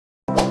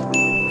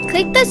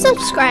Click the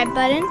subscribe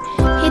button,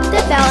 hit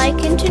the bell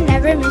icon to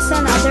never miss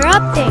another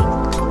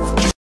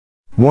update.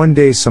 One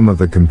day some of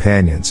the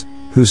companions,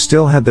 who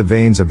still had the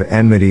veins of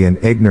enmity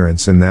and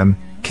ignorance in them,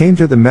 came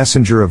to the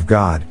messenger of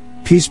God,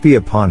 peace be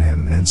upon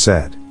him, and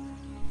said,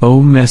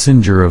 O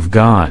messenger of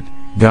God,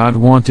 God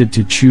wanted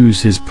to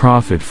choose his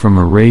prophet from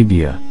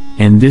Arabia,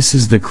 and this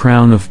is the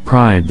crown of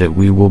pride that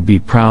we will be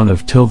proud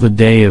of till the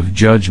day of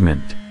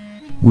judgment.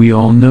 We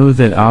all know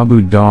that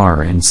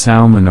Abuzar and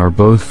Salman are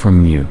both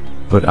from you,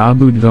 but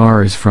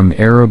Abuzar is from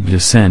Arab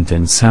descent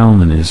and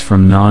Salman is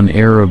from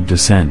non-Arab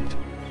descent.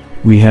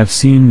 We have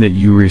seen that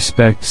you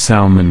respect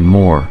Salman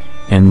more,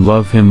 and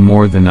love him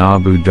more than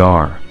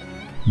Abuzar.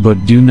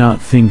 But do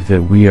not think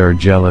that we are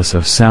jealous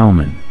of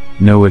Salman,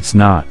 no it's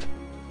not.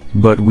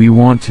 But we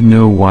want to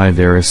know why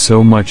there is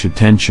so much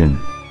attention.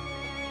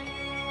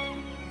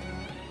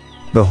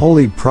 The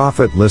Holy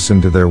Prophet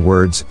listened to their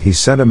words. He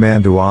sent a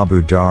man to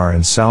Abuzar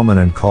and Salman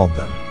and called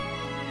them.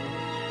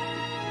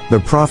 The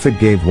Prophet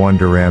gave 1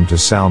 dirham to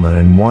Salman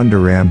and 1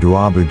 dirham to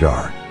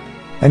Abuzar.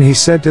 And he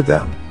said to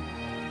them,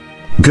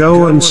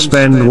 Go and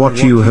spend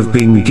what you have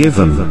been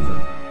given.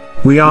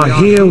 We are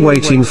here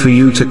waiting for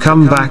you to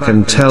come back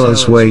and tell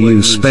us where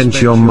you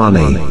spent your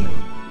money.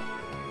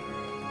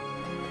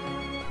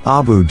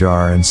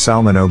 Abuzar and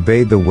Salman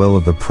obeyed the will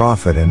of the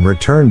Prophet and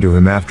returned to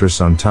him after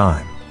some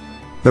time.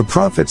 The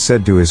Prophet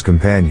said to his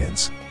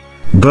companions,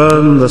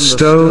 Burn the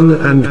stone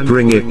and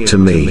bring it to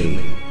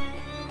me.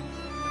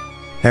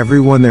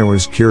 Everyone there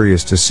was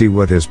curious to see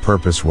what his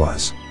purpose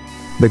was.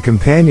 The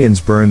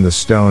companions burned the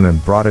stone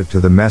and brought it to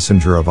the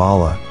messenger of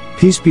Allah,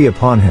 peace be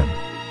upon him.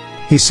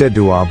 He said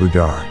to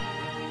Abuzar,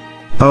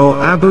 O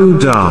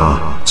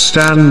Abuzar,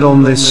 stand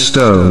on this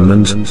stone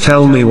and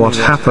tell me what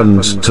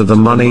happened to the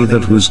money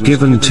that was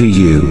given to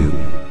you.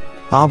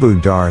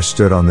 Abuzar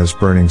stood on this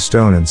burning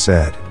stone and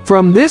said,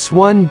 From this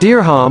 1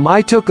 dirham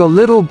I took a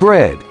little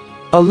bread,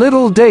 a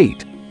little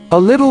date, a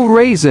little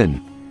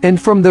raisin, and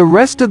from the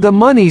rest of the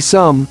money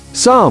some.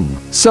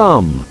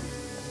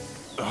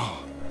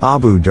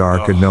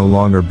 Abuzar could no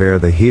longer bear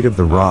the heat of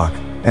the rock,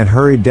 and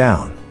hurried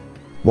down.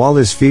 While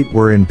his feet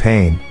were in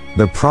pain,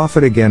 the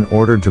Prophet again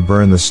ordered to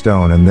burn the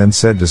stone and then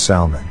said to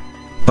Salman,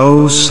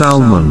 O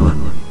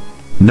Salman,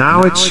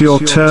 now it's your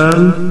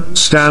turn,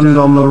 stand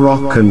on the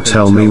rock and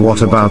tell me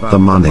what about the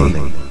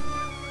money.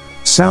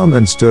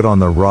 Salman stood on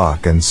the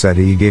rock and said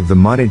he gave the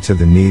money to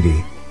the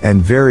needy,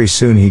 and very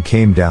soon he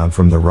came down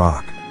from the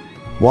rock.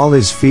 While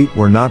his feet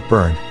were not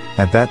burned,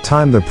 at that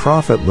time the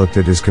Prophet looked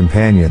at his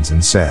companions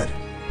and said,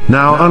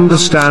 Now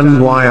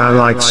understand why I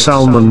like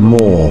Salman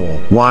more,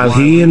 while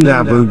he and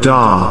Abuzar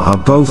are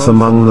both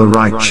among the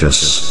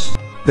righteous.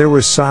 There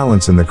was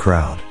silence in the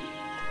crowd.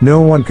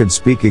 No one could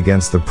speak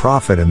against the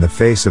Prophet in the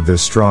face of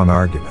this strong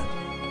argument.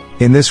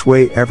 In this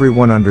way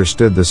everyone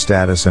understood the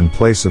status and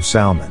place of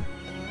Salman.